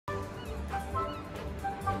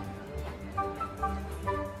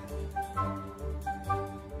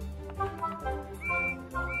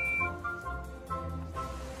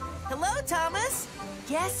Hello, Thomas.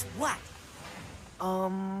 Guess what?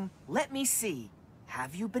 Let me see.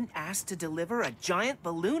 Have you been asked to deliver a giant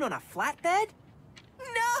balloon on a flatbed?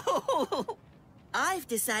 No! I've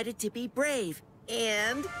decided to be brave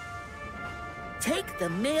and take the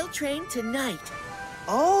mail train tonight.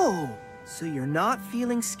 Oh, so you're not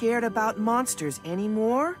feeling scared about monsters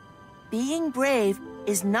anymore? Being brave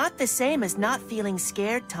is not the same as not feeling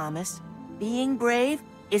scared, Thomas. Being brave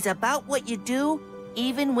is about what you do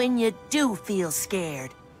even when you do feel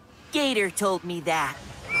scared. Gator told me that.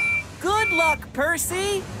 Good luck,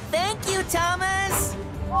 Percy! Thank you, Thomas!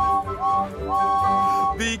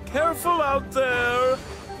 Be careful out there!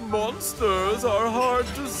 Monsters are hard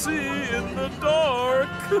to see in the dark.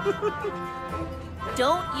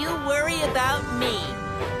 Don't you worry about me.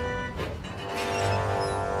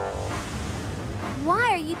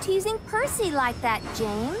 Why are you teasing Percy like that,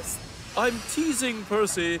 James? I'm teasing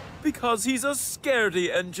Percy because he's a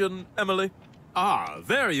scaredy engine, Emily. Ah,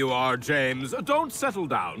 there you are, James. Don't settle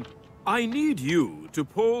down. I need you to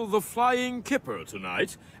pull the flying kipper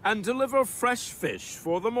tonight and deliver fresh fish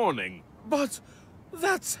for the morning. But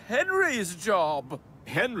that's Henry's job.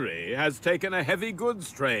 Henry has taken a heavy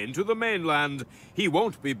goods train to the mainland. He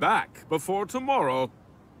won't be back before tomorrow.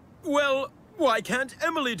 Well, why can't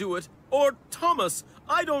Emily do it? Or Thomas?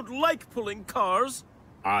 I don't like pulling cars.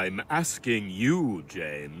 I'm asking you,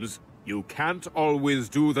 James. You can't always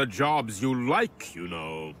do the jobs you like, you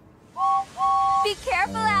know. Be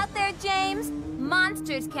careful out there, James.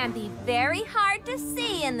 Monsters can be very hard to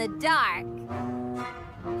see in the dark.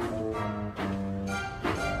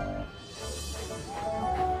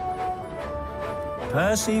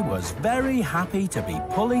 Percy was very happy to be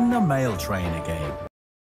pulling the mail train again.